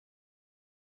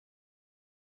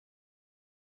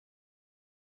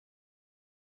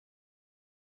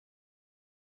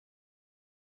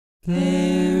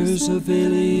There's a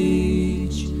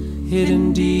village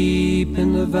hidden deep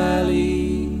in the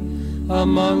valley,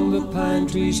 among the pine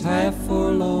trees half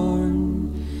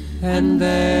forlorn. And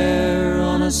there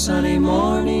on a sunny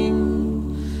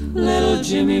morning, little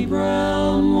Jimmy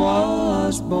Brown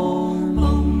was born.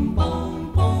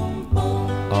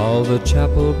 All the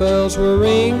chapel bells were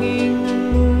ringing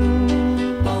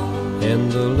in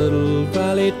the little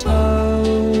valley town,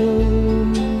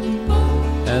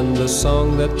 and the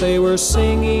song that they were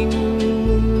singing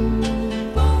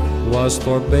was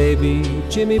for baby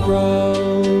Jimmy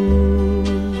Brown.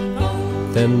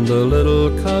 Then the little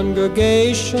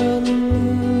congregation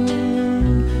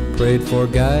prayed for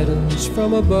guidance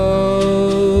from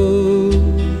above.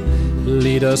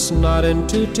 Lead us not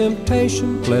into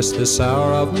temptation, bless this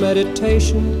hour of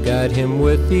meditation, guide him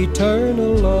with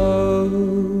eternal love.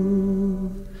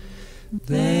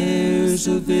 There's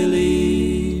a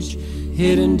village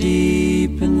hidden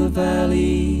deep in the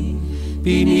valley,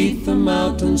 beneath the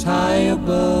mountains high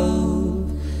above.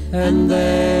 And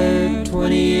there,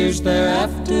 20 years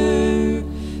thereafter,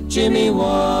 Jimmy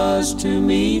was to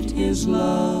meet his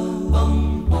love.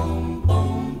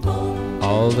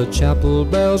 All the chapel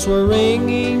bells were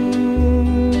ringing,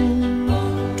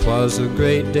 'twas a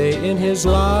great day in his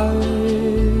life,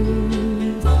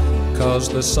 'cause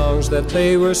the songs that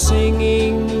they were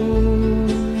singing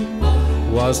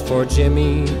was for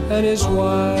Jimmy and his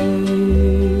wife.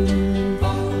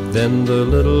 Then the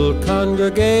little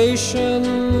congregation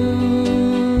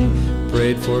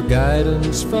prayed for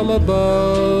guidance from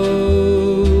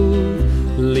above.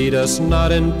 Lead us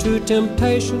not into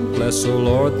temptation, bless, O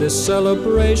Lord, this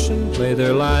celebration, may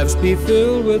their lives be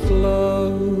filled with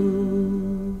love.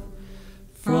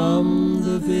 From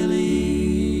the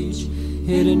village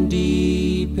hidden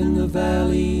deep in the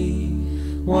valley,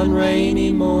 one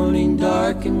rainy morning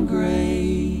dark and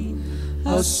gray,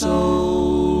 a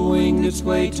soul winged its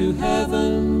way to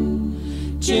heaven.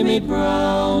 Jimmy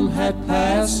Brown had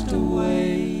passed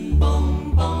away.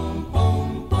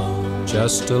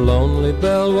 Just a lonely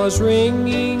bell was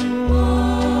ringing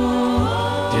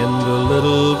in the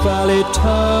little valley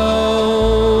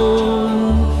town.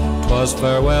 'Twas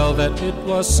farewell that it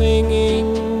was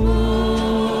singing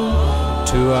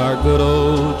to our good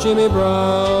old Jimmy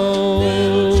Brown.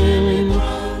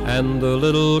 And the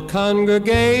little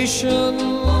congregation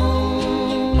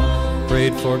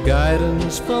prayed for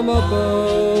guidance from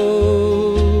above.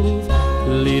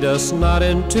 Lead us not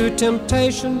into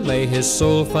temptation, may his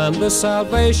soul find the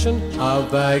salvation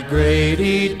of thy great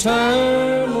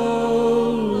eternal